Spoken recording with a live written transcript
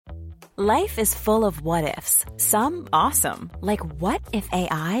Life is full of what-ifs. Some awesome, like what if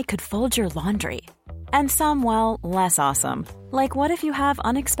AI could fold your laundry? And some, well, less awesome, like what if you have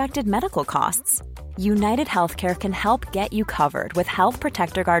unexpected medical costs? United Healthcare can help get you covered with Health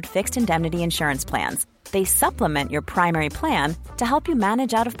Protector Guard fixed indemnity insurance plans. They supplement your primary plan to help you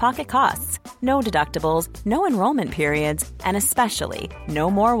manage out-of-pocket costs. No deductibles, no enrollment periods, and especially no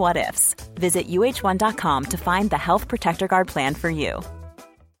more what-ifs. Visit uh1.com to find the Health Protector Guard plan for you.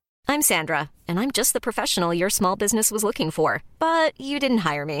 I'm Sandra, and I'm just the professional your small business was looking for. But you didn't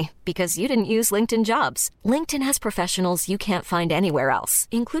hire me because you didn't use LinkedIn Jobs. LinkedIn has professionals you can't find anywhere else,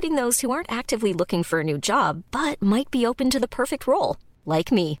 including those who aren't actively looking for a new job, but might be open to the perfect role,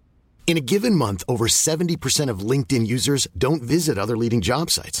 like me. In a given month, over 70% of LinkedIn users don't visit other leading job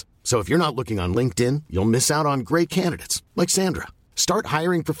sites. So if you're not looking on LinkedIn, you'll miss out on great candidates like Sandra. Start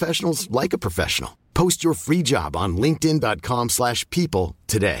hiring professionals like a professional. Post your free job on linkedin.com/people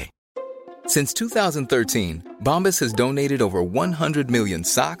today. Since 2013, Bombas has donated over 100 million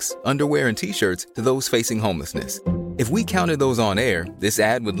socks, underwear, and T-shirts to those facing homelessness. If we counted those on air, this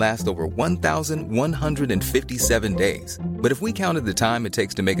ad would last over 1,157 days. But if we counted the time it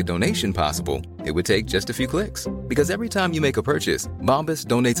takes to make a donation possible, it would take just a few clicks. Because every time you make a purchase, Bombas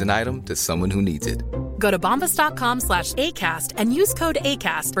donates an item to someone who needs it. Go to bombas.com/ACAST and use code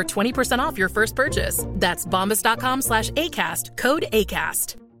ACAST for 20% off your first purchase. That's bombas.com/ACAST, code ACAST.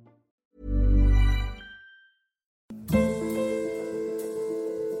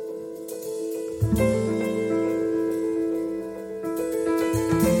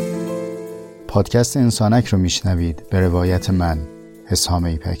 پادکست انسانک رو میشنوید به روایت من، حسام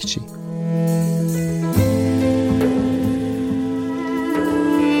ایپکچی.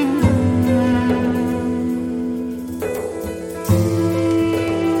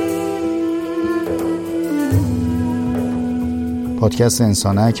 پادکست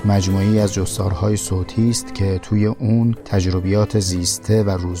انسانک مجموعه‌ای از جستارهای صوتی است که توی اون تجربیات زیسته و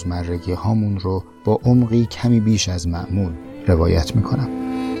روزمرگی هامون رو با عمقی کمی بیش از معمول روایت میکنم.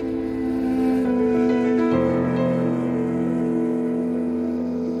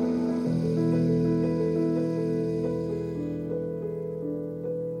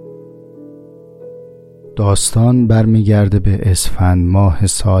 داستان برمیگرده به اسفند ماه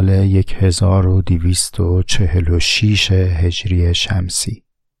سال 1246 هجری شمسی.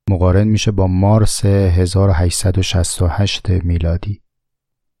 مقارن میشه با مارس 1868 میلادی.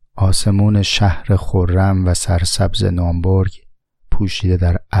 آسمون شهر خرم و سرسبز نامبرگ پوشیده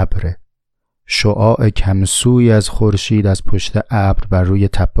در ابر. شعاع کمسوی از خورشید از پشت ابر بر روی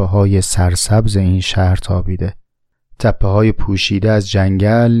تپه‌های سرسبز این شهر تابیده. تپه‌های پوشیده از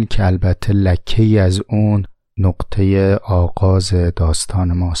جنگل که البته لکه‌ای از اون نقطه آغاز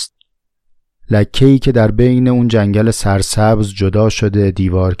داستان ماست. لکه‌ای که در بین اون جنگل سرسبز جدا شده،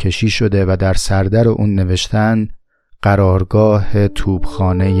 دیوار کشی شده و در سردر اون نوشتن قرارگاه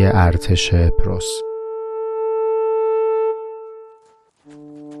توپخانه ارتش پروس.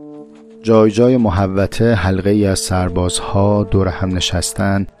 جای جای محوطه حلقه‌ای از سربازها دور هم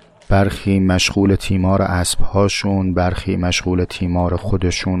نشستن، برخی مشغول تیمار اسب‌هاشون، برخی مشغول تیمار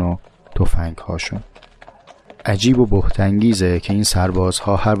خودشون و تفنگ‌هاشون. عجیب و بهت‌انگیزه که این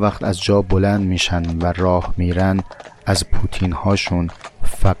سربازها هر وقت از جا بلند میشن و راه میرن از پوتین‌هاشون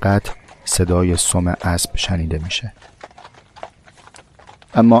فقط صدای سم اسب شنیده میشه.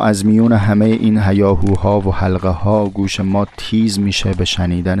 اما از میون همه این هیاهوها و حلقه‌ها گوش ما تیز میشه به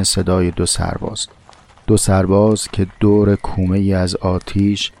شنیدن صدای دو سرباز که دور کومه‌ای از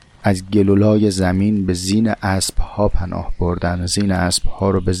آتیش از گلولای زمین به زین اسب‌ها پناه بردن، زین اسب‌ها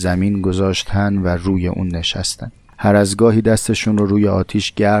رو به زمین گذاشتن و روی اون نشستن. هر از گاهی دستشون رو روی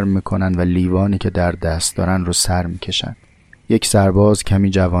آتیش گرم میکنن و لیوانی که در دست دارن رو سر میکشن. یک سرباز کمی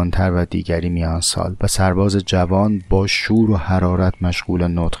جوانتر و دیگری میان سال و سرباز جوان با شور و حرارت مشغول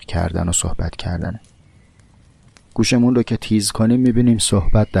نطق کردن و صحبت کردنه. گوشمون رو که تیز کنیم میبینیم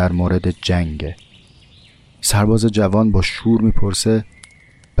صحبت در مورد جنگه. سرباز جوان با شور میپرسه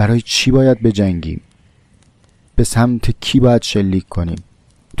برای چی باید بجنگیم؟ به سمت کی باید شلیک کنیم؟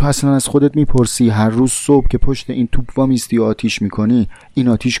 تو اصلا از خودت میپرسی هر روز صبح که پشت این توپ وامیستی و آتیش میکنی این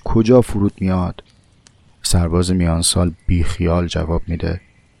آتیش کجا فرود میاد؟ سرباز میان سال بی خیال جواب میده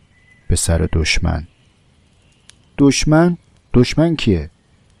به سر دشمن. دشمن؟ دشمن کیه؟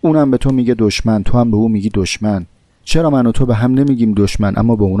 اونم به تو میگه دشمن، تو هم به اون میگی دشمن. چرا من و تو به هم نمیگیم دشمن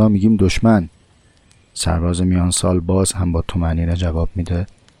اما به اونا میگیم دشمن؟ سرباز میان سال باز هم با طمأنینه جواب میده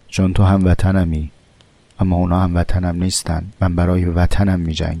چون تو هم وطنمی اما اونا هم وطنم نیستن، من برای وطنم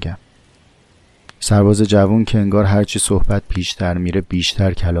میجنگم. سرباز جوون که انگار هرچی صحبت پیشتر میره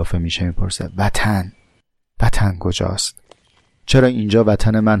بیشتر کلافه میشه میپرسه وطن کجاست؟ چرا اینجا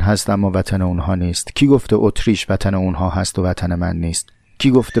وطن من هست اما وطن اونها نیست؟ کی گفته اتریش وطن اونها هست و وطن من نیست؟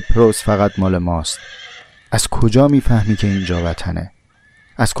 کی گفته پروس فقط مال ماست؟ از کجا میفهمی که اینجا وطنه؟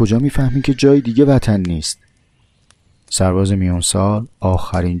 از کجا میفهمی که جای دیگه وطن نیست؟ سرباز میون سال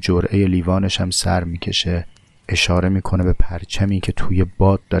آخرین جرعه لیوانش هم سر میکشه، اشاره میکنه به پرچمی که توی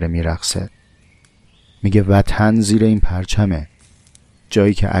باد داره میرقصه. میگه وطن زیر این پرچمه،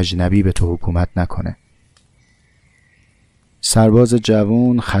 جایی که اجنبی به تو حکومت نکنه. سرباز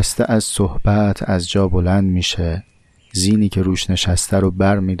جوون خسته از صحبت از جا بلند میشه، زینی که روش نشسته رو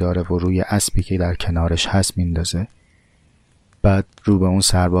بر میداره و روی اسبی که در کنارش هست میندازه. بعد رو به اون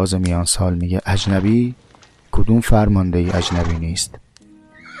سرباز میان سال میگه اجنبی؟ کدوم فرمانده ای اجنبی نیست؟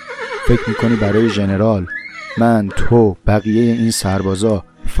 فکر میکنی برای ژنرال من، تو، بقیه این سربازا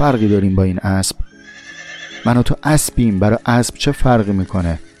فرقی داریم با این اسب؟ من و تو اسبیم، برای اسب چه فرقی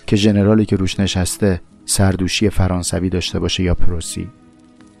میکنه که ژنرالی که روش نشسته سردوشی فرانسوی داشته باشه یا پروسی؟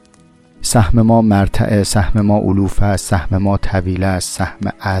 سهم ما مرتعه، سهم ما علوفه است، سهم ما طویله است،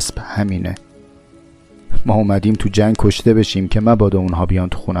 سهم اسب همینه. ما اومدیم تو جنگ کشته بشیم که مبادا اونها بیان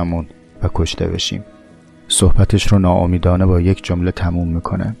تو خونمون و کشته بشیم. صحبتش رو ناامیدانه با یک جمله تموم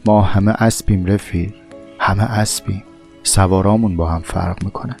میکنه. ما همه اسبیم رفیق، همه اسبیم، سوارامون با هم فرق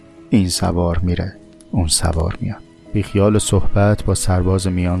میکنه. این سوار میره، اون سوار میاد. بی خیال صحبت با سرباز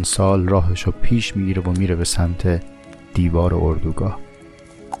میان سال راهشو پیش میگیره و میره به سمت دیوار اردوگاه.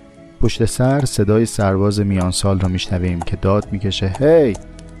 پشت سر صدای سرباز میان سال رو میشنویم که داد میکشه هی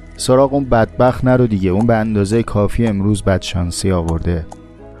سراغ اون بدبخت نرو دیگه، اون به اندازه کافی امروز بدشانسی آورده.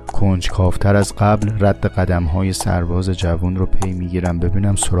 کنجکاوتر از قبل رد قدم‌های سرباز جوان رو پی میگیرم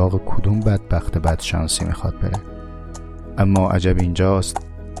ببینم سراغ کدوم بدبخت بدشانسی میخواد بره. اما عجب اینجاست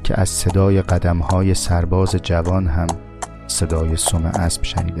که از صدای قدم‌های سرباز جوان هم صدای سم اسب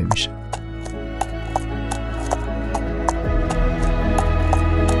شنیده میشه.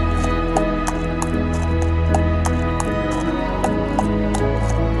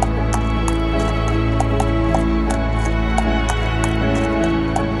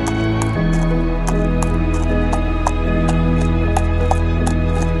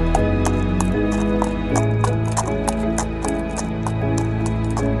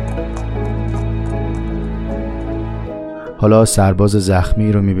 حالا سرباز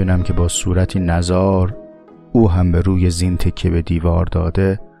زخمی رو میبینم که با صورتی نزار، او هم به روی زین تکیه به دیوار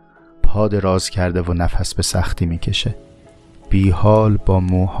داده، پا دراز کرده و نفس به سختی میکشه. بیحال با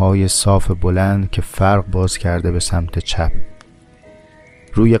موهای صاف بلند که فرق باز کرده به سمت چپ.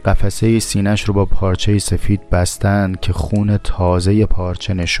 روی قفسه سینش رو با پارچه سفید بستن که خون تازه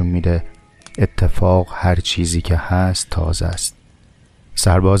پارچه نشون میده اتفاق هر چیزی که هست تازه است.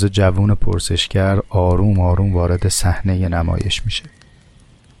 سرباز جوون پرسشگر آروم آروم وارد صحنه نمایش میشه.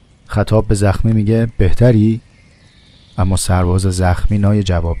 خطاب به زخمی میگه بهتری؟ اما سرباز زخمی نای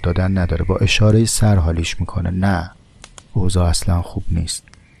جواب دادن نداره، با اشاره سر حالیش میکنه نه، اوضاع اصلا خوب نیست.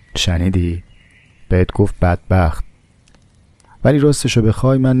 شنیدی؟ بهت گفت بدبخت. ولی راستشو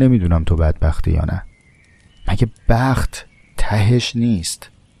بخوای من نمیدونم تو بدبختی یا نه. مگه بخت تهش نیست؟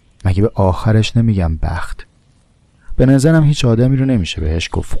 مگه به آخرش نمیگم بخت؟ به نظرم هیچ آدمی رو نمیشه بهش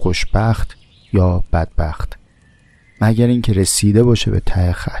گفت خوشبخت یا بدبخت مگر اینکه رسیده باشه به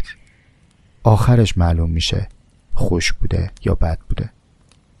ته خط. آخرش معلوم میشه خوش بوده یا بد بوده.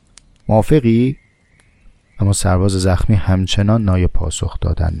 موافقی؟ اما سرباز زخمی همچنان نای پاسخ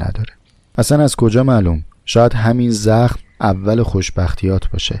دادن نداره. اصلا از کجا معلوم؟ شاید همین زخم اول خوشبختیات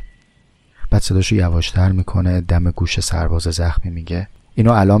باشه. بعد صداشو یواشتر میکنه، دم گوش سرباز زخمی میگه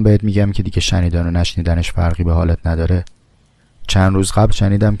اینو الان بهت میگم که دیگه شنیدن و نشنیدنش فرقی به حالت نداره. چند روز قبل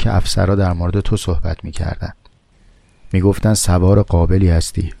شنیدم که افسرها در مورد تو صحبت میکردن. میگفتن سوار قابلی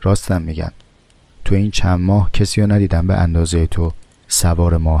هستی. راستم میگن. تو این چند ماه کسی رو ندیدم به اندازه تو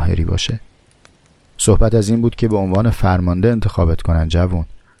سوار ماهری باشه. صحبت از این بود که به عنوان فرمانده انتخابت کنن جوون.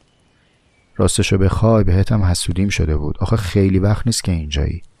 راستشو بخوای بهت هم حسودیم شده بود. آخه خیلی وقت نیست که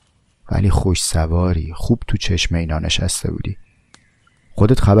اینجایی. ولی خوش سواری، خوب تو چشم اینا نشسته بودی.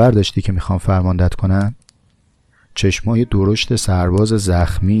 خودت خبر داشتی که میخوام فرماندت کنن؟ چشمای درشت سرباز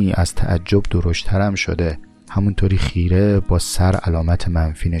زخمی از تعجب درشترم شده. همونطوری خیره با سر علامت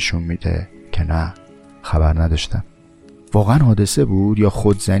منفی نشون میده که نه، خبر نداشتم. واقعا حادثه بود یا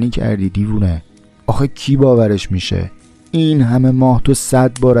خودزنی کردی دیوونه؟ آخه کی باورش میشه؟ این همه ماه تو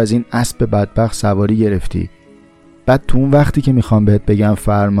 100 بار از این اسب بدبخت سواری گرفتی، بعد تو اون وقتی که میخوام بهت بگم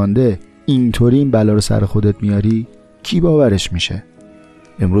فرمانده اینطوری این بلا رو سر خودت میاری؟ کی باورش میشه؟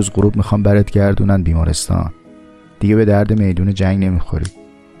 امروز غروب میخوام برات گردونن بیمارستان. دیگه به درد میدون جنگ نمیخوری.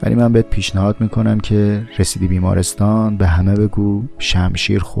 ولی من بهت پیشنهاد میکنم که رسیدی بیمارستان به همه بگو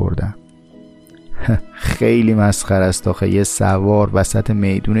شمشیر خوردم. خیلی مسخره است آخه یه سوار وسط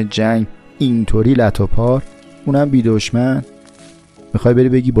میدون جنگ اینطوری لت و پار، اونم بی دشمن. میخوای بری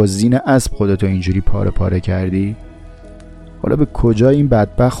بگی با زین اسب خودتو اینجوری پاره پاره کردی؟ حالا به کجا این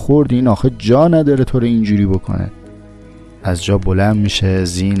بدبخت خوردی؟ این آخه جا نداره تو رو اینجوری بکنه. از جا بلند میشه،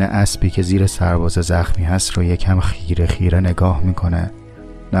 زین اسبی که زیر سرباز زخمی هست رو یکم خیره خیره نگاه میکنه.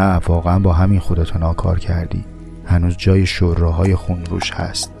 نه واقعا با همین خودتو ناکار کردی، هنوز جای شوراهای خون روش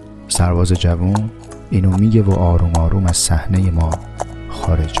هست. سرباز جوون اینو میگه و آروم آروم از صحنه ما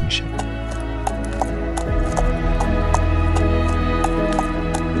خارج میشه.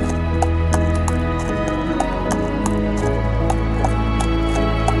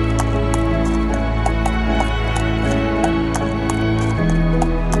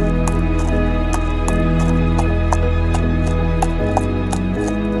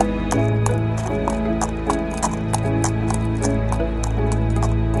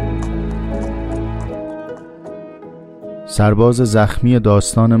 سرباز زخمی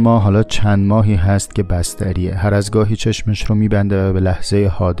داستان ما حالا چند ماهی هست که بستریه. هر از گاهی چشمش رو میبنده و به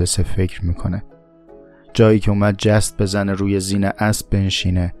لحظه حادثه فکر میکنه. جایی که اومد جست بزنه روی زین اسب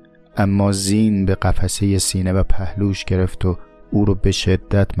بنشینه، اما زین به قفسه سینه و پهلوش گرفت و او رو به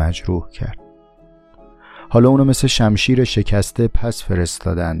شدت مجروح کرد. حالا اونو مثل شمشیر شکسته پس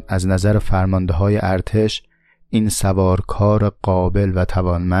فرستادن. از نظر فرمانده های ارتش این سوارکار قابل و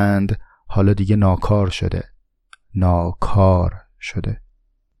توانمند حالا دیگه ناکار شده.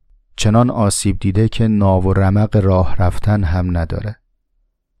 چنان آسیب دیده که ناو و رمق راه رفتن هم نداره.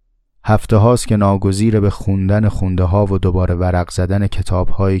 هفته هاست که ناگزیر به خوندن خونده ها و دوباره ورق زدن کتاب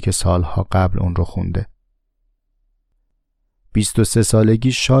هایی که سالها قبل اون رو خونده. 23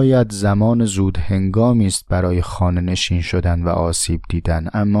 سالگی شاید زمان زود هنگامی است برای خانه نشین شدن و آسیب دیدن،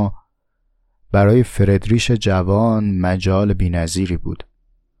 اما برای فردریش جوان مجال بی‌نظیری بود.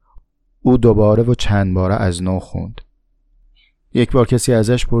 او دوباره و چند باره از نو خوند. یک بار کسی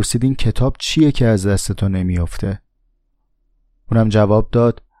ازش پرسید این کتاب چیه که از دست تو نمیافته؟ اونم جواب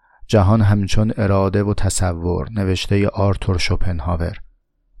داد جهان همچون اراده و تصور، نوشته آرتور شوپنهاور.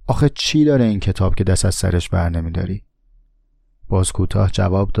 آخه چی داره این کتاب که دست از سرش بر نمیداری؟ باز کوتاه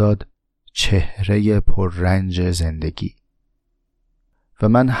جواب داد چهره پررنج زندگی. و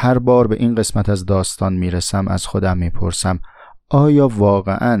من هر بار به این قسمت از داستان میرسم از خودم میپرسم آیا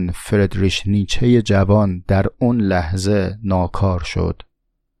واقعاً فردریش نیچه جوان در اون لحظه ناکار شد؟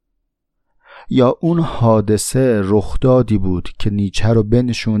 یا اون حادثه رخدادی بود که نیچه رو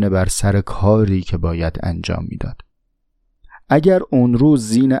بنشونه بر سر کاری که باید انجام میداد؟ اگر اون روز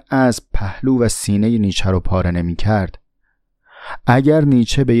زین اسب پهلو و سینه نیچه رو پاره نمی کرد، اگر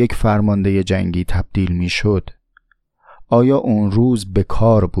نیچه به یک فرمانده جنگی تبدیل می شد، آیا اون روز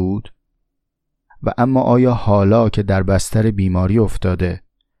بکار بود؟ و اما آیا حالا که در بستر بیماری افتاده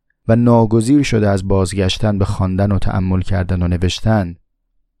و ناگزیر شده از بازگشتن به خواندن و تأمل کردن و نوشتن،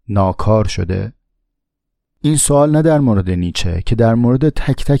 ناکار شده؟ این سوال نه در مورد نیچه که در مورد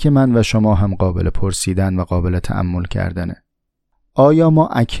تک تک من و شما هم قابل پرسیدن و قابل تأمل کردنه. آیا ما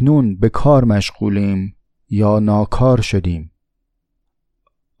اکنون به کار مشغولیم یا ناکار شدیم؟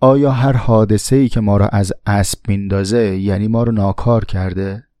 آیا هر حادثه‌ای که ما را از اسب میندازه یعنی ما را ناکار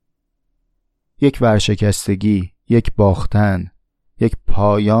کرده؟ یک ورشکستگی، یک باختن، یک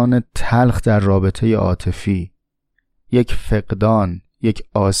پایان تلخ در رابطه عاطفی، یک فقدان، یک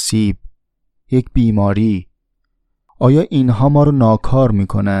آسیب، یک بیماری، آیا اینها ما رو ناکار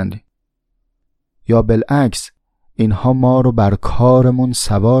میکنند؟ یا بالعکس اینها ما رو بر کارمون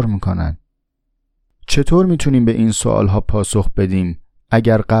سوار میکنند؟ چطور میتونیم به این سوالها پاسخ بدیم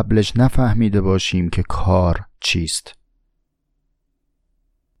اگر قبلش نفهمیده باشیم که کار چیست؟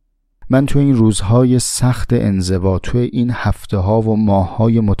 من تو این روزهای سخت انزوا، تو این هفته ها و ماه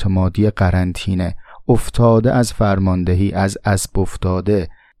های متمادی قرنطینه، افتاده از فرماندهی، از اسب افتاده،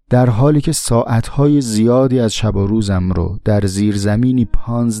 در حالی که ساعتهای زیادی از شب و روزم رو در زیرزمینی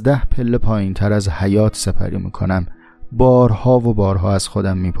 15 پله پایین تر از حیات سپری میکنم، بارها و بارها از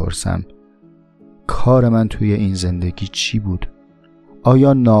خودم میپرسم کار من توی این زندگی چی بود؟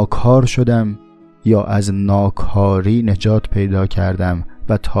 آیا ناکار شدم یا از ناکاری نجات پیدا کردم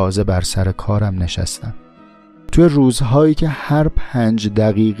و تازه بر سر کارم نشستم؟ توی روزهایی که هر 5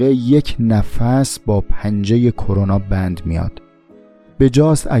 دقیقه یک نفس با پنجه کرونا بند میاد،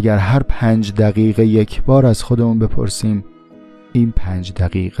 بجاست اگر هر 5 دقیقه یک بار از خودمون بپرسیم این 5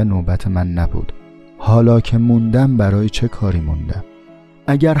 دقیقه نوبت من نبود، حالا که موندم برای چه کاری موندم؟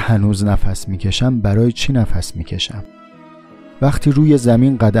 اگر هنوز نفس میکشم برای چی نفس میکشم؟ وقتی روی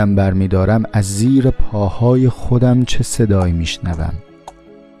زمین قدم برمیدارم از زیر پاهای خودم چه صدایی میشنوم؟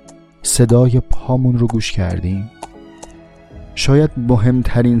 صدای پامون رو گوش کردیم؟ شاید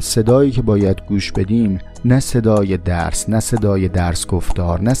مهمترین صدایی که باید گوش بدیم نه صدای درس، نه صدای درس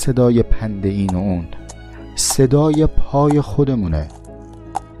گفتار، نه صدای پند این و اون، صدای پای خودمونه.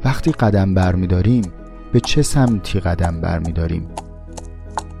 وقتی قدم برمیداریم به چه سمتی قدم برمیداریم؟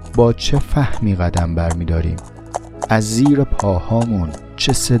 با چه فهمی قدم برمیداریم؟ از زیر پاهامون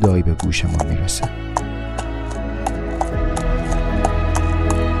چه صدایی به گوش ما میرسه؟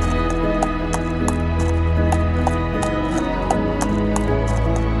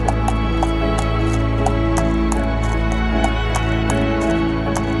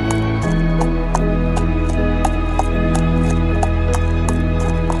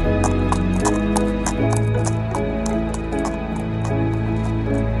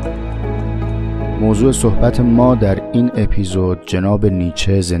 موضوع صحبت ما در این اپیزود جناب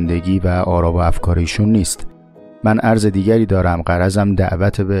نیچه، زندگی و آرا و افکار ایشون نیست. من عرض دیگری دارم. غرضم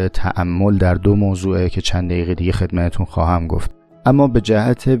دعوت به تأمل در دو موضوعه که چند دقیقه دیگه خدمتتون خواهم گفت. اما به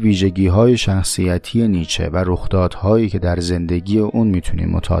جهت ویژگی‌های شخصیتی نیچه و رخدادهایی که در زندگی اون میتونیم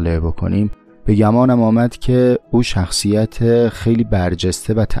مطالعه بکنیم، به گمانم آمد که او شخصیت خیلی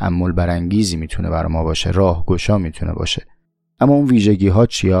برجسته و تأمل برانگیزی میتونه برای ما باشه، راهگشا میتونه باشه. اما اون ویژگی ها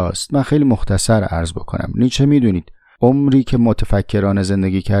چی هست؟ من خیلی مختصر عرض بکنم. نیچه میدونید عمری که متفکرانه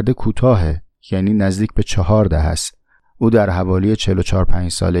زندگی کرده کوتاهه، یعنی نزدیک به 14 هست. او در حوالی 44-5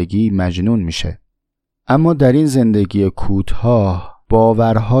 سالگی مجنون میشه. اما در این زندگی کوتاه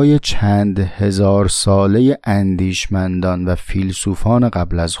باورهای چند هزار ساله اندیشمندان و فیلسوفان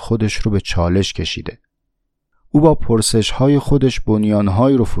قبل از خودش رو به چالش کشیده. او با پرسش‌های خودش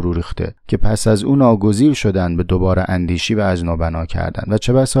بنیان‌هایی رو فرو ریخته که پس از اون ناگزیر شدن به دوباره اندیشی و از نو بنا کردن و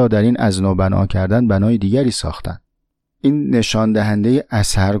چه بسا در این از نو بنا کردن بنای دیگری ساختن. این نشان دهنده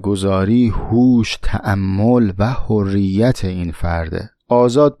اثرگذاری، هوش، تأمل و حریت این فرده.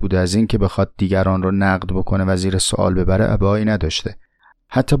 آزاد بوده از این که بخواد دیگران رو نقد بکنه و زیر سوال ببره، ابایی نداشته.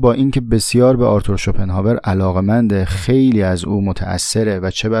 حتی با اینکه بسیار به آرتور شوپنهاور علاقه‌منده، خیلی از او متأثره و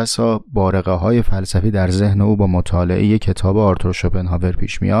چه بسا بارقه‌های فلسفی در ذهن او با مطالعه کتاب آرتور شوپنهاور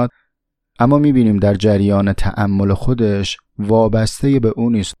پیش میاد، اما میبینیم در جریان تأمل خودش وابسته به او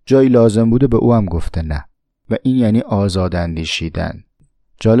نیست. جایی لازم بوده به او هم گفته نه، و این یعنی آزاد اندیشیدن.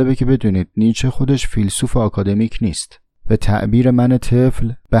 جالبه که بدونید نیچه خودش فیلسوف آکادمیک نیست. به تعبیر من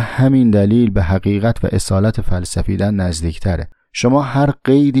طفل به همین دلیل به حقیقت و اصالت فلسفیدن نزدیکتره. شما هر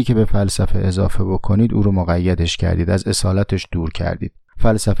قیدی که به فلسفه اضافه بکنید او رو مقیدش کردید، از اصالتش دور کردید.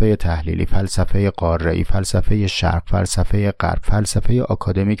 فلسفه تحلیلی، فلسفه قاره‌ای، فلسفه شرق، فلسفه غرب، فلسفه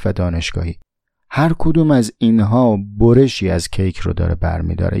آکادمیک و دانشگاهی، هر کدوم از اینها برشی از کیک رو داره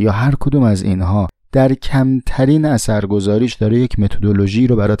برمی‌داره، یا هر کدوم از اینها در کمترین اثرگذاریش داره یک متدولوژی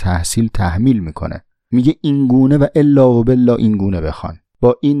رو برای تحصیل تحمیل میکنه. میگه این گونه و الا و بلا این گونه بخوان،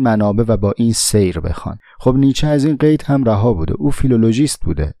 با این منابع و با این سیر بخوان. خب نیچه از این قید هم رها بوده. او فیلولوژیست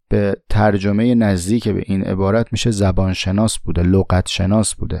بوده، به ترجمه نزدیک به این عبارت میشه زبانشناس بوده، لغت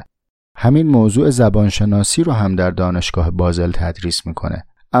شناس بوده. همین موضوع زبانشناسی رو هم در دانشگاه بازل تدریس میکنه.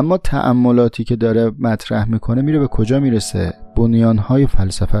 اما تأملاتی که داره مطرح میکنه میره به کجا میرسه؟ بنیانهای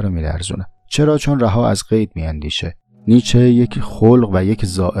فلسفه رو میلرزونه. چرا؟ چون رها از قید میاندیشه. نیچه یک خلق و یک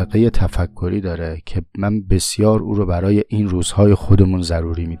ذائقه تفکری داره که من بسیار او رو برای این روزهای خودمون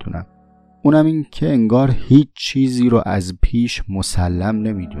ضروری میدونم. اونم این که انگار هیچ چیزی رو از پیش مسلم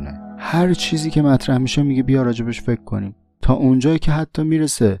نمیدونه. هر چیزی که مطرح میشه میگه بیا راجبش فکر کنیم، تا اونجایی که حتی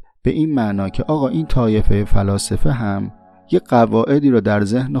میرسه به این معنا که آقا این طایفه فلاسفه هم یه قواعدی رو در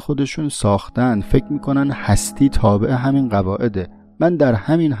ذهن خودشون ساختن، فکر میکنن هستی تابع همین قواعده، من در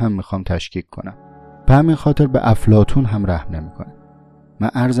همین هم میخوام تشکیک کنم. به همین خاطر به افلاطون هم رحم نمیکنه. من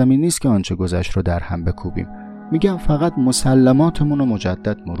عرضم این نیست که آنچه گذشت رو در هم بکوبیم، میگم فقط مسلماتمون رو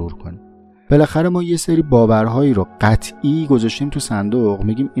مجدد مرور کنیم. بالاخره ما یه سری باورهایی رو قطعی گذاشتیم تو صندوق،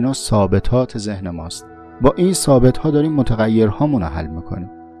 میگیم اینا ثابتات ذهن ماست. با این ثابت‌ها داریم متغیرهامون رو حل میکنیم.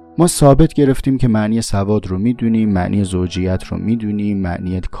 ما ثابت گرفتیم که معنی سواد رو میدونیم، معنی زوجیت رو میدونیم،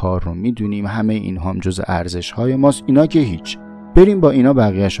 معنی کار رو میدونیم، همه اینها هم جز ارزش‌های ماست. اینا که هیچ، بریم با اینا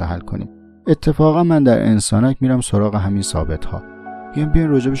بقیه‌اش رو حل کنیم. اتفاقا من در انسانک میرم سراغ همین ثابت‌ها. بیاین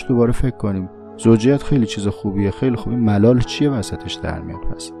راجبش دوباره فکر کنیم. زوجیت خیلی چیز خوبیه، خیلی خوبه. ملال چیه وسطش در میاد؟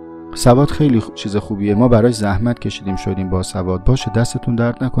 پس سواد خیلی چیز خوبیه، ما براش زحمت کشیدیم شدیم با سواد. باشه دستتون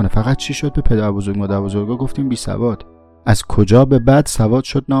درد نکنه. فقط چی شد به پدر بزرگ مادر بزرگا گفتیم بی سواد؟ از کجا به بعد سواد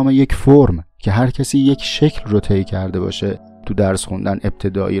شد نام یک فرم که هر کسی یک شکل رو طی کرده باشه تو درس خوندن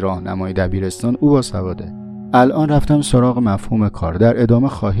ابتدایی، راهنمای، دبیرستان، او با سواده. الان رفتم سراغ مفهوم کار. در ادامه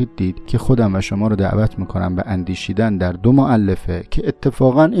خواهید دید که خودم و شما رو دعوت میکنم به اندیشیدن در دو مؤلفه که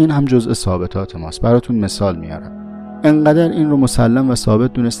اتفاقا این هم جزء ثابتات ماست. براتون مثال میارم. انقدر این رو مسلم و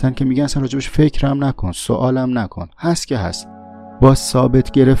ثابت دونستن که میگن اصلا راجبش فکرم نکن، سوالم نکن، هست که هست. با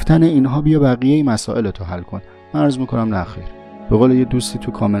ثابت گرفتن اینها بیا بقیه مسائل تو حل کن. من عرض میکنم نه خیر. به قول یه دوستی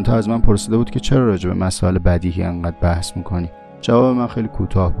تو کامنت ها از من پرسیده بود که چرا راجع به مسائل بدیهی انقدر بحث میکنی. جواب من خیلی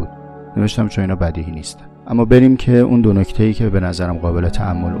کوتاه بود. نوشتم چون اینا بدیهی نیستن. اما بریم که اون دو نکته‌ای که به نظرم قابل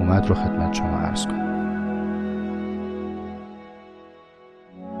تأمل اومد رو خدمت شما عرض کنم.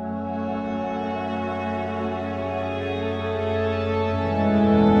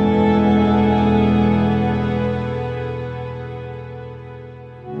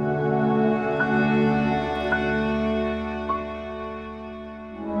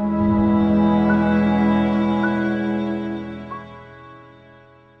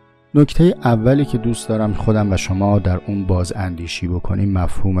 نکته اولی که دوست دارم خودم و شما در اون باز اندیشی بکنیم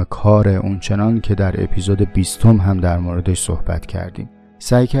مفهوم کار، اون چنان که در اپیزود 20 هم در موردش صحبت کردیم.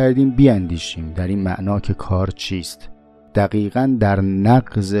 سعی کردیم بیاندیشیم در این معنا که کار چیست. دقیقاً در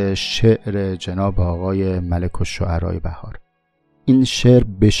نقض شعر جناب آقای ملک الشعراء بهار. این شعر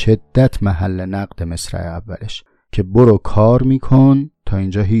به شدت محل نقد مصرع اولش که برو کار میکن تا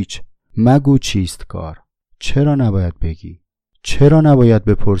اینجا هیچ. مگو چیست کار؟ چرا نباید بگی؟ چرا نباید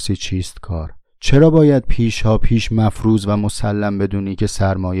بپرسی چیست کار؟ چرا باید پیشا پیش مفروض و مسلم بدونی که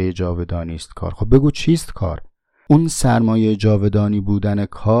سرمایه جاودانی است کار؟ خب بگو چیست کار؟ اون سرمایه جاودانی بودن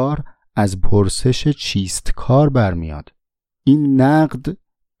کار از پرسش چیست کار برمیاد. این نقد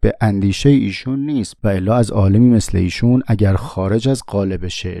به اندیشه ایشون نیست و الا از عالمی مثل ایشون اگر خارج از قالب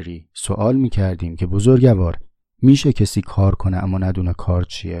شعری سوال میکردیم که بزرگوار میشه کسی کار کنه اما ندونه کار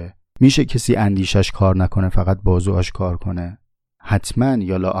چیه؟ میشه کسی اندیشش کار نکنه فقط بازوش کار کنه؟ حتما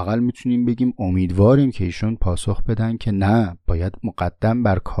یا لااقل میتونیم بگیم امیدواریم که ایشون پاسخ بدن که نه، باید مقدم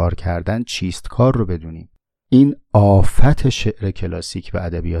بر کار کردن چیست کار رو بدونیم. این آفت شعر کلاسیک و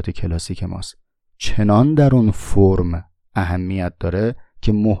ادبیات کلاسیک ماست. چنان در اون فرم اهمیت داره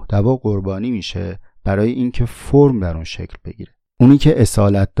که محتوا قربانی میشه برای اینکه فرم در اون شکل بگیره. اونی که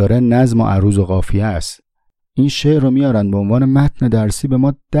اصالت داره نظم و عروض و قافیه است. این شعر رو میارن به عنوان متن درسی به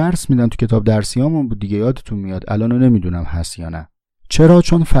ما درس میدن، تو کتاب درسیامون بود دیگه، یادتون میاد، الانو نمیدونم هست یا نه. چرا؟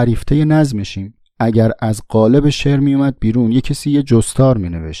 چون فریفته نظمشیم. اگر از قالب شعر میومد بیرون یه کسی یه جستار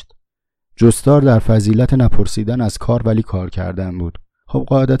مینوشت. جستار در فضیلت نپرسیدن از کار ولی کار کردن بود. خب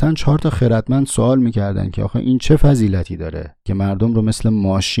قاعدتاً 4 تا خردمند سوال میکردن که آخه این چه فضیلتی داره که مردم رو مثل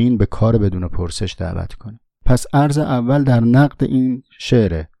ماشین به کار بدون پرسش دعوت کنه. پس عرض اول در نقد این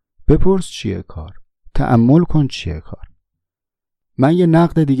شعره، بپرس چیه کار، تأمل کن چیه کار. من یه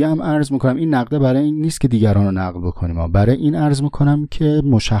نقد دیگه هم عرض میکنم. این نقد برای این نیست که دیگران رو نقد بکنیم، برای این عرض میکنم که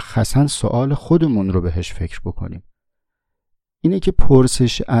مشخصاً سوال خودمون رو بهش فکر بکنیم. اینه که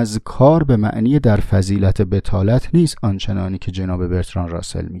پرسش از کار به معنی در فضیلت بتالت نیست آنچنانی که جناب برتران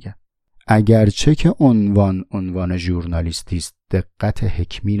راسل میگه. اگرچه که عنوان ژورنالیستی است، دقت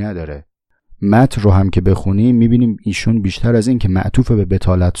حکمی نداره. متن رو هم که بخونیم میبینیم ایشون بیشتر از این که معطوف به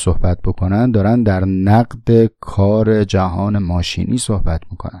بتالت صحبت بکنن دارن در نقد کار جهان ماشینی صحبت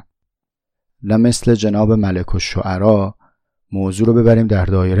میکنن. نه مثل جناب ملک الشعراء موضوع رو ببریم در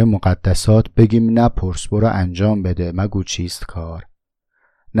دایره مقدسات، بگیم نپرس برو انجام بده مگو چیست کار.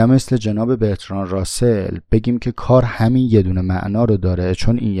 نه مثل جناب برتران راسل بگیم که کار همین یه دونه معنا رو داره،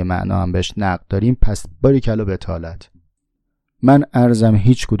 چون این یه معنا هم بهش نقد داریم پس باریکلا بتالت. من عرضم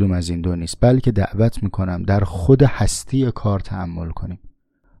هیچ کدوم از این دو نیست، بلکه دعوت میکنم در خود هستی کار تأمل کنیم.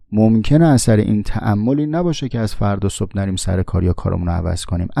 ممکنه اثر این تأملی نباشه که از فردا صبح نریم سر کار یا کارمون رو عوض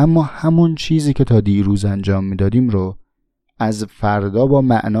کنیم، اما همون چیزی که تا دیروز انجام میدادیم رو از فردا با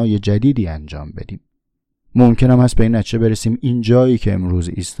معنای جدیدی انجام بدیم. ممکنه هم هست به این نتیجه برسیم این جایی که امروز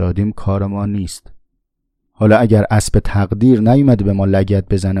ایستادیم کار ما نیست. حالا اگر اسب تقدیر نیومده به ما لگد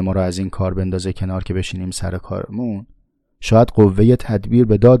بزنه ما رو از این کار بندازه کنار که بشینیم سر کارمون، شاید قوه تدبیر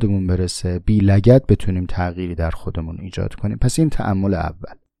به دادمون برسه، بی لگد بتونیم تغییری در خودمون ایجاد کنیم. پس این تأمل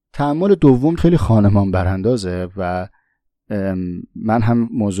اول. تأمل دوم خیلی خانمان براندازه و من هم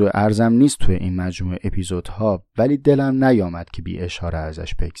موضوع عرضم نیست توی این مجموعه اپیزودها، ولی دلم نیامد که بی اشاره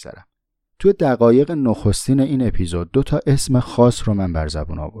ازش بگذرم. توی دقایق نخستین این اپیزود 2 تا اسم خاص رو من بر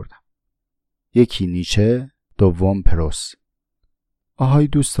زبون آوردم. یکی نیچه، دوم پروس. آهای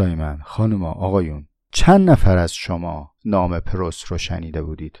دوستای من، خانوما، آقایون، چند نفر از شما نام پروس رو شنیده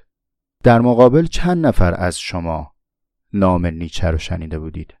بودید؟ در مقابل چند نفر از شما نام نیچه رو شنیده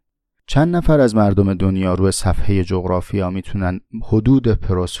بودید؟ چند نفر از مردم دنیا روی صفحه جغرافیا میتونن حدود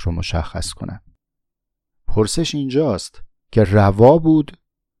پروس رو مشخص کنن؟ پرسش اینجاست که روا بود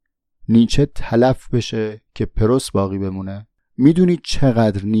نیچه تلف بشه که پروس باقی بمونه؟ میدونید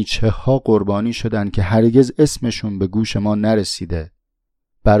چقدر نیچه ها قربانی شدن که هرگز اسمشون به گوش ما نرسیده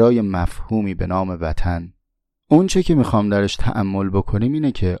برای مفهومی به نام وطن؟ اون چه که میخوام درش تأمل بکنیم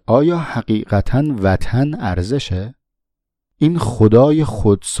اینه که آیا حقیقتاً وطن ارزشه؟ این خدای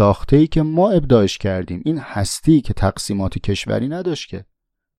خود ساخته‌ای که ما ابداعش کردیم، این هستی که تقسیمات کشوری نداشت که.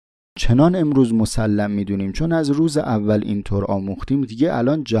 چنان امروز مسلم میدونیم چون از روز اول اینطور آموختیم، دیگه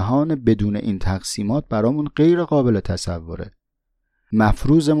الان جهان بدون این تقسیمات برامون غیر قابل تصوره.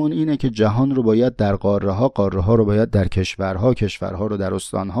 مفروضمون اینه که جهان رو باید در قاره‌ها، قاره‌ها رو باید در کشورها، کشورها رو در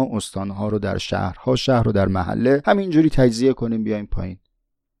استانها، استانها رو در شهرها، شهر رو در محله، همینجوری تجزیه کنیم بیایم پایین.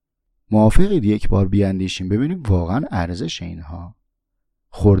 موافقید یک بار بیاندیشیم ببینیم واقعا ارزش اینها؟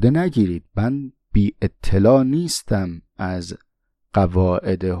 خورده نگیرید، من بی اطلاع نیستم از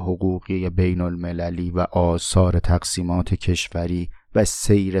قواعد حقوقی بین المللی و آثار تقسیمات کشوری و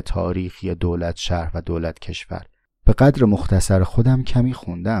سیر تاریخی دولت شهر و دولت کشور. به قدر مختصر خودم کمی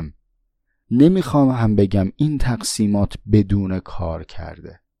خوندم. نمیخوام هم بگم این تقسیمات بدون کار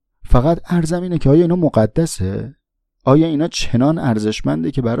کرده. فقط عرضم اینه که آیا اینا مقدسه؟ آیا اینا چنان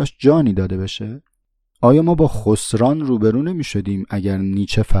ارزشمنده که براش جانی داده بشه؟ آیا ما با خسران روبرو نمی شدیم اگر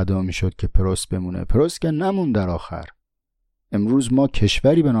نیچه فدا می شد که پروست بمونه؟ پروست که نمون در آخر. امروز ما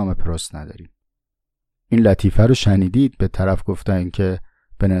کشوری به نام پروست نداریم. این لطیفه رو شنیدید؟ به طرف گفتن که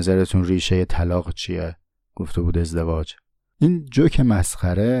به نظرتون ریشه طلاق چیه؟ گفته بود ازدواج. این جوک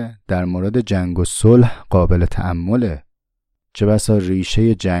مسخره در مورد جنگ و صلح قابل تأمله. چه بسا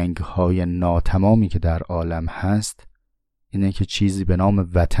ریشه جنگ‌های ناتمامی که در عالم هست اینه که چیزی به نام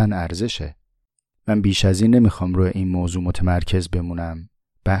وطن ارزشه. من بیش از این نمیخوام روی این موضوع متمرکز بمونم.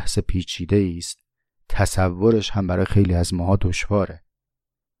 بحث پیچیده است. تصورش هم برای خیلی از ماها دشواره.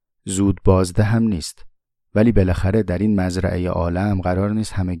 زود بازده هم نیست. ولی بالاخره در این مزرعه عالم قرار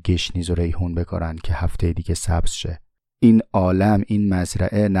نیست همه گشنیز و ریحون بکارن که هفته دیگه سبز شه. این عالم، این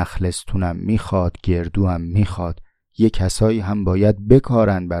مزرعه نخلستونم میخواد، گردو هم میخواد. یه کسایی هم باید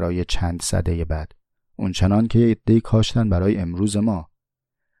بکارن برای چند سده بعد. اونچنان که یه عده‌ای کاشتن برای امروز ما.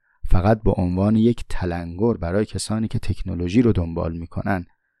 فقط به عنوان یک تلنگر برای کسانی که تکنولوژی رو دنبال میکنن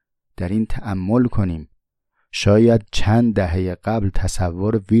در این تأمل کنیم. شاید چند دهه قبل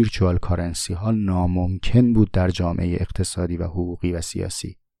تصور ویرچوال کارنسی ها ناممکن بود در جامعه اقتصادی و حقوقی و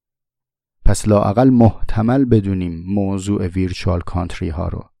سیاسی. پس لااقل محتمل بدونیم موضوع ویرچوال کانتری ها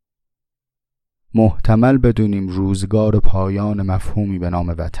رو. محتمل بدونیم روزگار پایان مفهومی به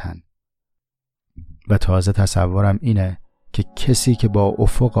نام وطن. و تازه تصورم اینه که کسی که با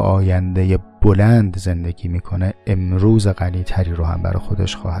افق آینده بلند زندگی میکنه امروز غنی‌تری رو هم برای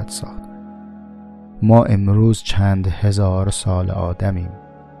خودش خواهد ساخت. ما امروز چند هزار سال آدمیم.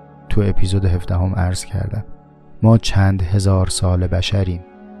 تو اپیزود 17 عرض کردم ما چند هزار سال بشریم.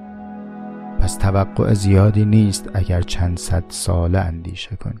 پس توقع زیادی نیست اگر چند صد ساله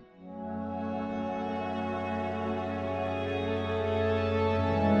اندیشه کنیم.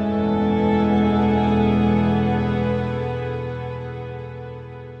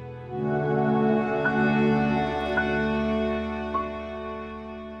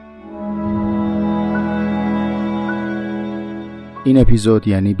 این اپیزود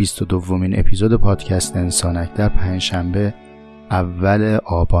یعنی 22مین اپیزود پادکست انسانک در پنجشنبه اول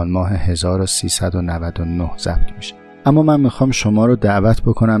آبان ماه 1399 ضبط میشه. اما من میخوام شما رو دعوت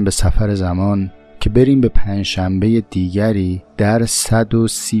بکنم به سفر زمان که بریم به پنجشنبه دیگری در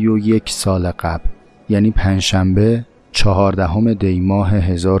 131 سال قبل، یعنی پنجشنبه 14 دی ماه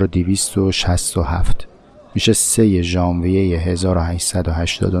 1267 میشه 3 ژانویه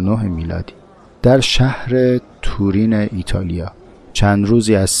 1889 میلادی در شهر تورین ایتالیا. چند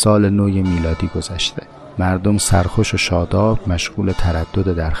روزی از سال نو میلادی گذشته. مردم سرخوش و شاداب مشغول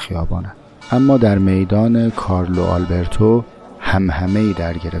تردد در خیابانند. اما در میدان کارلو آلبرتو همهمه‌ای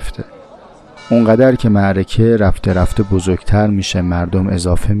در گرفته. اونقدر که معرکه رفته رفته بزرگتر میشه، مردم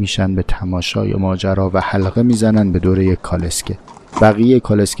اضافه میشن به تماشای ماجرا و حلقه میزنن به دور یک کالسکه. بقیه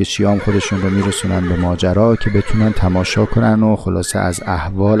کالسکه‌چیام خودشون رو میرسونن به ماجرا که بتونن تماشا کنن و خلاصه از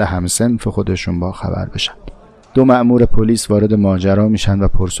احوال همسنف خودشون با خبر بشن. 2 مأمور پلیس وارد ماجرا میشن و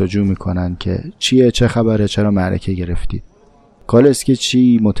پرسجو میکنن که چیه، چه خبره، چرا معرکه گرفتی؟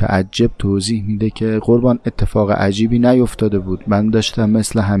 کالسکه‌چی متعجب توضیح میده که قربان اتفاق عجیبی نیفتاده بود، من داشتم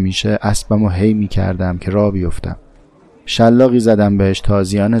مثل همیشه اسبمو هی میکردم که راه بیفتم. شلاقی زدم بهش،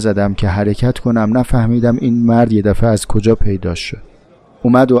 تازیانه زدم که حرکت کنم، نفهمیدم این مرد یه دفعه از کجا پیدا شد.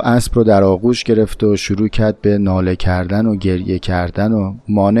 اومد و اسب رو در آغوش گرفت و شروع کرد به ناله کردن و گریه کردن و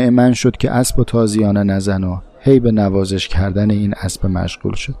مانع من شد که اسب و تازیانه نزن و هی به نوازش کردن این اسب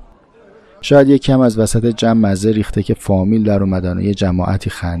مشغول شد. شاید یکی هم از وسط جمع مزه ریخته که فامیل در اومدن و یه جماعتی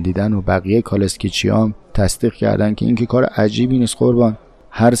خندیدن و بقیه کالسکه‌چیام تصدیق کردن که این که کار عجیبی نیست قربان.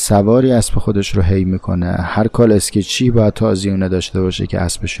 هر سواری اسب خودش رو هی میکنه، هر کالسکه‌چی باید تازیانه داشته باشه که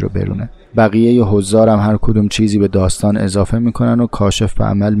اسبش رو برونه. بقیه حضارم هر کدوم چیزی به داستان اضافه میکنن و کاشف به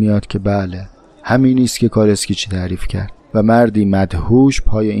عمل میاد که بله همین نیست که کالسکه‌چی تعریف کرد. و مردی مدهوش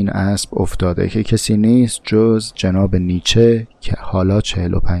پای این اسب افتاده که کسی نیست جز جناب نیچه که حالا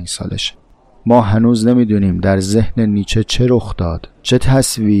 45 سالشه. ما هنوز نمیدونیم در ذهن نیچه چه رخ داد، چه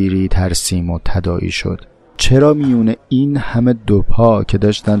تصویری ترسیم و تداعی شد. چرا میونه این همه دوپا که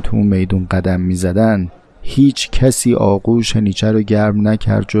داشتن تو اون میدون قدم میزدن هیچ کسی آغوش نیچه رو گرم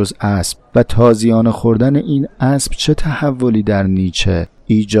نکرد جز اسب، و تازیانه خوردن این اسب چه تحولی در نیچه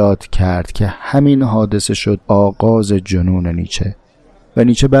ایجاد کرد که همین حادثه شد آغاز جنون نیچه. و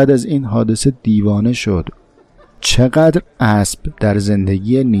نیچه بعد از این حادثه دیوانه شد. چقدر اسب در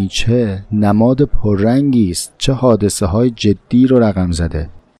زندگی نیچه نماد پررنگی است، چه حادثه های جدی رو رقم زده.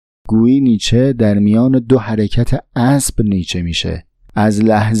 گویی نیچه در میان دو حرکت اسب نیچه میشه، از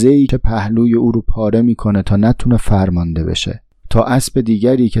لحظه‌ای که پهلوی او رو پاره میکنه تا نتونه فرمانده بشه، تا اسب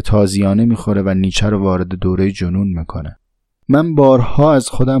دیگری که تازیانه میخوره و نیچه رو وارد دوره جنون میکنه. من بارها از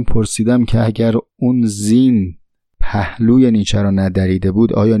خودم پرسیدم که اگر اون زین پهلوی نیچه رو ندریده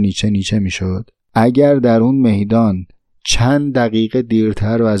بود آیا نیچه میشد؟ اگر در اون میدان چند دقیقه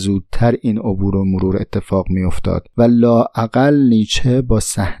دیرتر و زودتر این عبور و مرور اتفاق میافتاد و لااقل نیچه با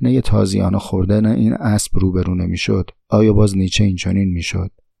صحنه تازیانه خوردن این اسب روبرو نمیشد، آیا باز نیچه اینچنین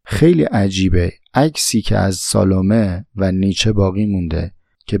میشد؟ خیلی عجیبه. عکسی که از سالومه و نیچه باقی مونده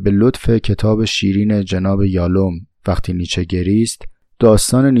که به لطف کتاب شیرین جناب یالوم وقتی نیچه گریست،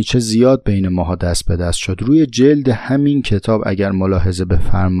 داستان نیچه زیاد بین ماها دست به دست شد. روی جلد همین کتاب اگر ملاحظه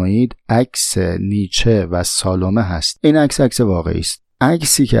بفرمایید عکس نیچه و سالومه هست. این عکس واقعی است.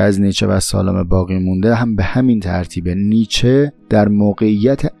 عکسی که از نیچه و سالومه باقی مونده هم به همین ترتیبه. نیچه در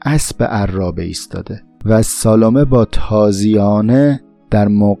موقعیت اسب عرابه ایستاده و سالومه با تازیانه در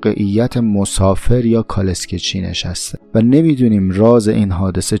موقعیت مسافر یا کالسکچی نشسته و نمیدونیم راز این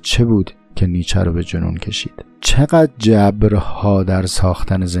حادثه چه بود که نیچه رو به جنون کشید. چقدر جبرها در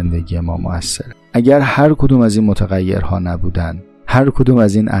ساختن زندگی ما مؤثره. اگر هر کدوم از این متغیرها نبودن، هر کدوم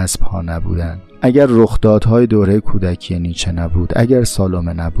از این اسبها نبودن، اگر رخدادهای دوره کودکی نیچه نبود، اگر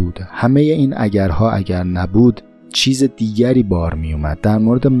سالومه نبود، همه این اگرها اگر نبود چیز دیگری بار می اومد. در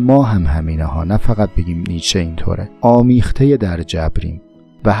مورد ما هم همینه ها، نه فقط بگیم نیچه اینطوره. آمیخته در جبریم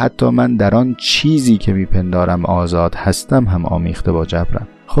و حتی من در آن چیزی که میپندارم آزاد هستم هم آمیخته با جبرم.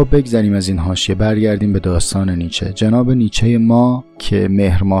 خب بگذاریم از این حاشیه، برگردیم به داستان نیچه. جناب نیچه ما که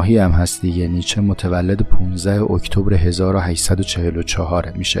مهر ماهی هم هست دیگه، نیچه متولد 15 اکتبر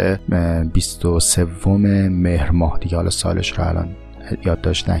 1844 میشه 23 مهر ماه دیگه، حالا سالش رو الان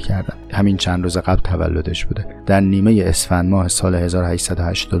یادداشت نکردم، همین چند روز قبل تولدش بوده. در نیمه اسفند ماه سال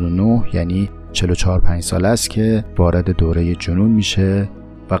 1889 یعنی 44-5 سال است که وارد دوره جنون میشه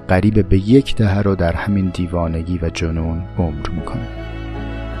و قریب به 1 دهه رو در همین دیوانگی و جنون عمر میکنه.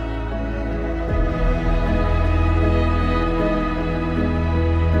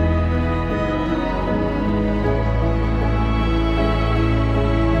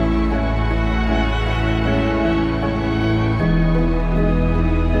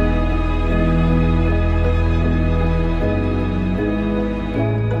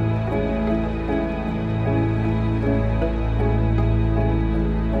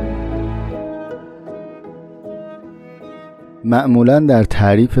 معمولاً در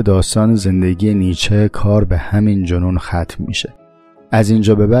تعریف داستان زندگی نیچه کار به همین جنون ختم میشه. از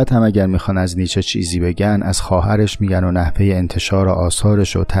اینجا به بعد هم اگر میخوان از نیچه چیزی بگن از خواهرش میگن و نحوه انتشار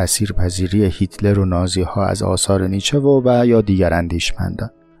آثارش و تاثیرپذیری هیتلر و نازی ها از آثار نیچه و یا دیگر اندیشمندان.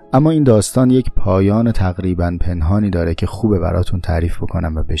 اما این داستان یک پایان تقریباً پنهانی داره که خوبه براتون تعریف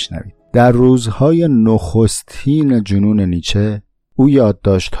بکنم و بشنوید. در روزهای نخستین جنون نیچه او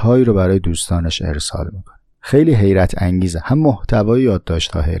یادداشت‌هایی رو برای دوستانش ارسال میکنه. خیلی حیرت انگیزه، هم محتوای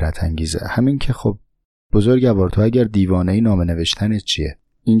یادداشت‌ها حیرت انگیزه، همین که خب بزرگوار تو اگر دیوانه‌ای نامه نوشتن چیه؟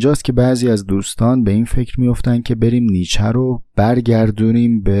 اینجاست که بعضی از دوستان به این فکر میافتن که بریم نیچه رو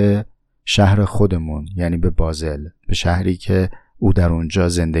برگردونیم به شهر خودمون، یعنی به بازل، به شهری که او در اونجا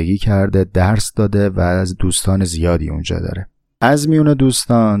زندگی کرده، درس داده و از دوستان زیادی اونجا داره. از میون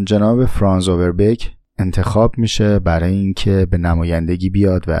دوستان جناب فرانز اووربک انتخاب میشه برای اینکه به نمایندگی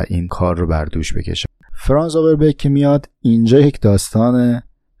بیاد و این کار رو بر دوش بکشه. فرانز اووربک که میاد اینجا یک داستان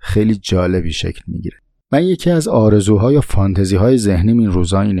خیلی جالبی شکل میگیره. من یکی از آرزوها یا فانتزی‌های ذهنیم این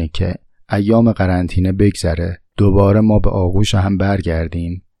روزا اینه که ایام قرنطینه بگذره، دوباره ما به آغوش هم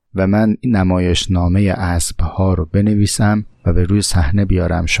برگردیم و من این نمایشنامه اسب‌ها رو بنویسم و به روی صحنه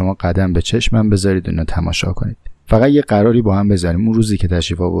بیارم، شما قدم به چشمم بذارید و تماشا کنید. فقط یه قراری با هم بذاریم، اون روزی که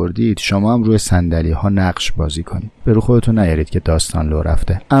تشریف آوردید شما هم روی صندلی‌ها نقش بازی کنید. به رو خودتون نیارید که داستان لو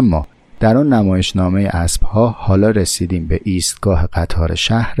رفته. اما در اون نمایشنامه اسب‌ها حالا رسیدیم به ایستگاه قطار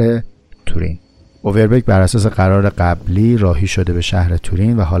شهر تورین. اووربک بر اساس قرار قبلی راهی شده به شهر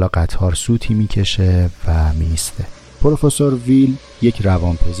تورین و حالا قطار سوتی میکشه و میسته. پروفسور ویل یک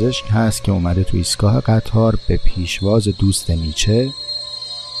روانپزشک هست که اومده تو ایستگاه قطار به پیشواز دوست نیچه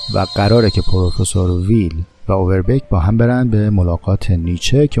و قراره که پروفسور ویل و اووربک با هم برن به ملاقات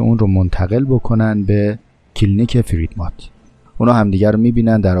نیچه که اون رو منتقل بکنن به کلینیک فریدمات. اونا همدیگر رو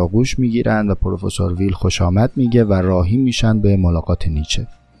میبینن، در آغوش میگیرن و پروفسور ویل خوش آمد میگه و راهی میشن به ملاقات نیچه.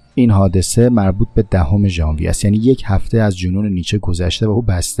 این حادثه مربوط به 10 ژانویه است، یعنی 1 هفته از جنون نیچه گذشته و او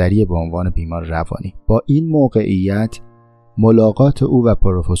بستری به عنوان بیمار روانی. با این موقعیت ملاقات او و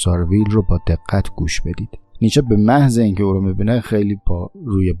پروفسور ویل رو با دقت گوش بدید. نیچه به محض اینکه او رو میبینه خیلی با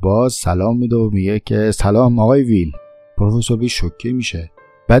روی باز سلام میده و میگه که سلام آقای ویل. پروفسور ویل شوکه میشه.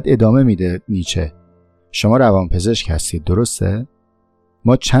 بعد ادامه میده نیچه: شما روانپزشک هستید درسته؟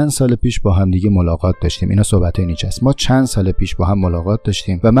 ما چند سال پیش با هم دیگه ملاقات داشتیم. اینا صحبتای نیچه است. ما چند سال پیش با هم ملاقات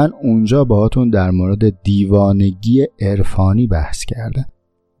داشتیم و من اونجا باهاتون در مورد دیوانگی عرفانی بحث کردم.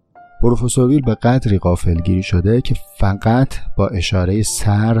 پروفسور ویل به قدری غافلگیری شده که فقط با اشاره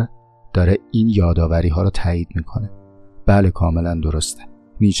سر داره این یاداوری ها رو تایید میکنه. بله کاملا درسته.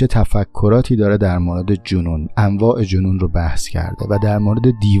 نیچه تفکراتی داره در مورد جنون، انواع جنون رو بحث کرده و در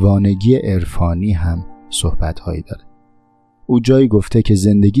مورد دیوانگی عرفانی هم صحبت هایی داره. او جایی گفته که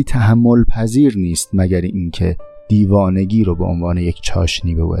زندگی تحمل پذیر نیست مگر اینکه دیوانگی رو به عنوان یک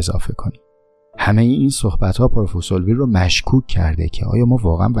چاشنی به او اضافه کنی. همه این صحبت ها پروفسور ویل رو مشکوک کرده که آیا ما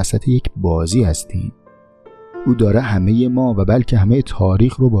واقعا وسط یک بازی هستیم؟ او داره همه ما و بلکه همه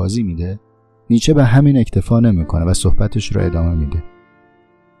تاریخ رو بازی میده. نیچه به همین اکتفا نمیکنه و صحبتش رو ادامه میده.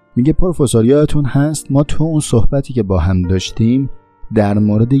 میگه پروفسور یادتون هست ما تو اون صحبتی که با هم داشتیم در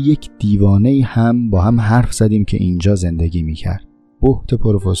مورد یک دیوانه‌ای هم با هم حرف زدیم که اینجا زندگی میکرد. بهت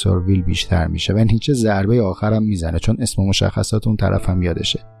پروفسور ویل بیشتر میشه و نیچه ضربه آخرم میزنه چون اسم مشخصات اون طرف هم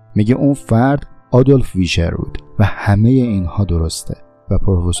یادشه. میگه اون فرد آدولف ویشر بود و همه اینها درسته و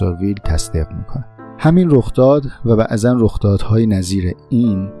پروفسور ویل تصدیق میکنه. همین رخداد و بعضن رخدادهای نظیر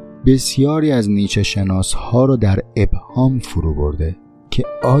این بسیاری از نیچه شناسها رو در ابهام فرو برده که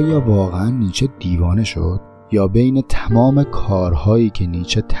آیا واقعا نیچه دیوانه شد یا بین تمام کارهایی که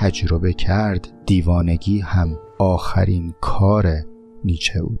نیچه تجربه کرد دیوانگی هم آخرین کار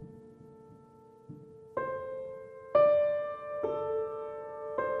نیچه بود.